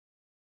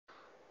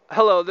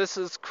Hello, this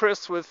is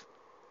Chris with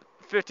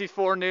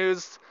 54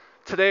 News.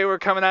 Today we're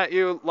coming at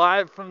you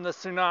live from the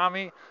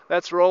tsunami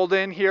that's rolled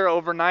in here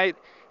overnight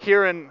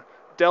here in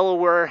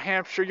Delaware,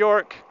 Hampshire,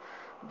 York.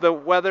 The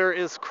weather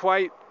is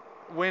quite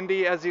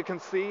windy, as you can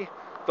see.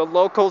 The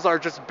locals are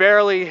just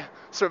barely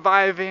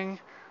surviving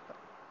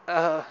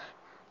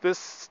this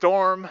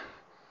storm.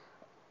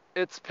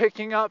 It's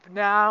picking up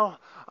now.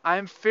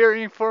 I'm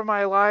fearing for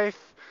my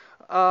life.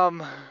 My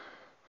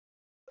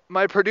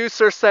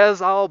producer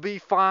says I'll be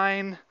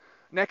fine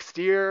next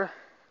year.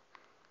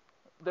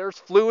 There's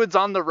fluids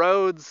on the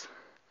roads,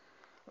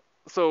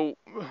 so,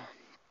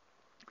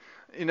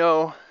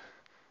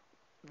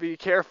 be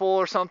careful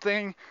or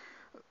something.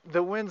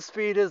 The wind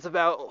speed is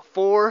about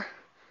 4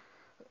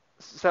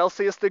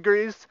 Celsius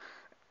degrees.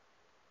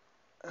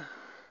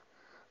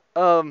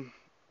 I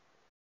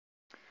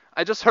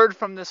just heard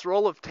from this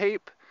roll of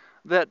tape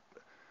that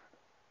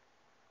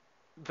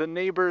the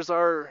neighbors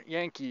are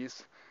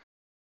Yankees.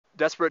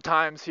 Desperate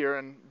times here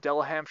in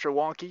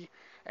Dellahampshirewonky,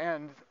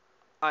 and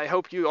I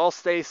hope you all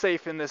stay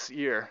safe in this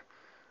year.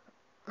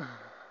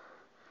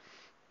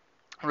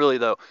 Really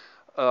though,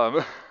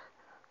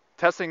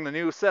 testing the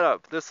new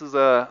setup. This is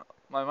my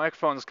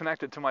microphone is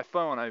connected to my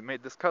phone. I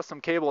made this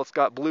custom cable. It's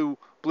got blue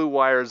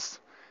wires.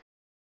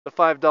 The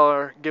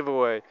 $5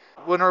 giveaway.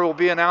 Winner will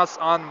be announced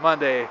on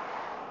Monday.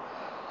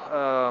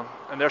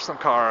 And there's some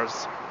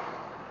cars.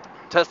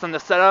 Testing the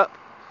setup.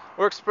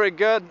 Works pretty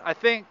good, I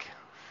think.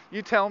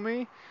 You tell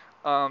me.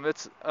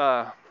 This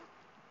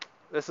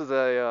is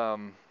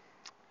a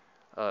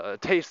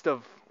taste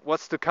of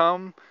what's to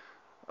come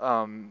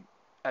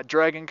at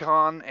Dragon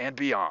Con and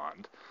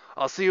beyond.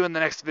 I'll see you in the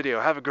next video.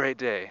 Have a great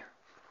day.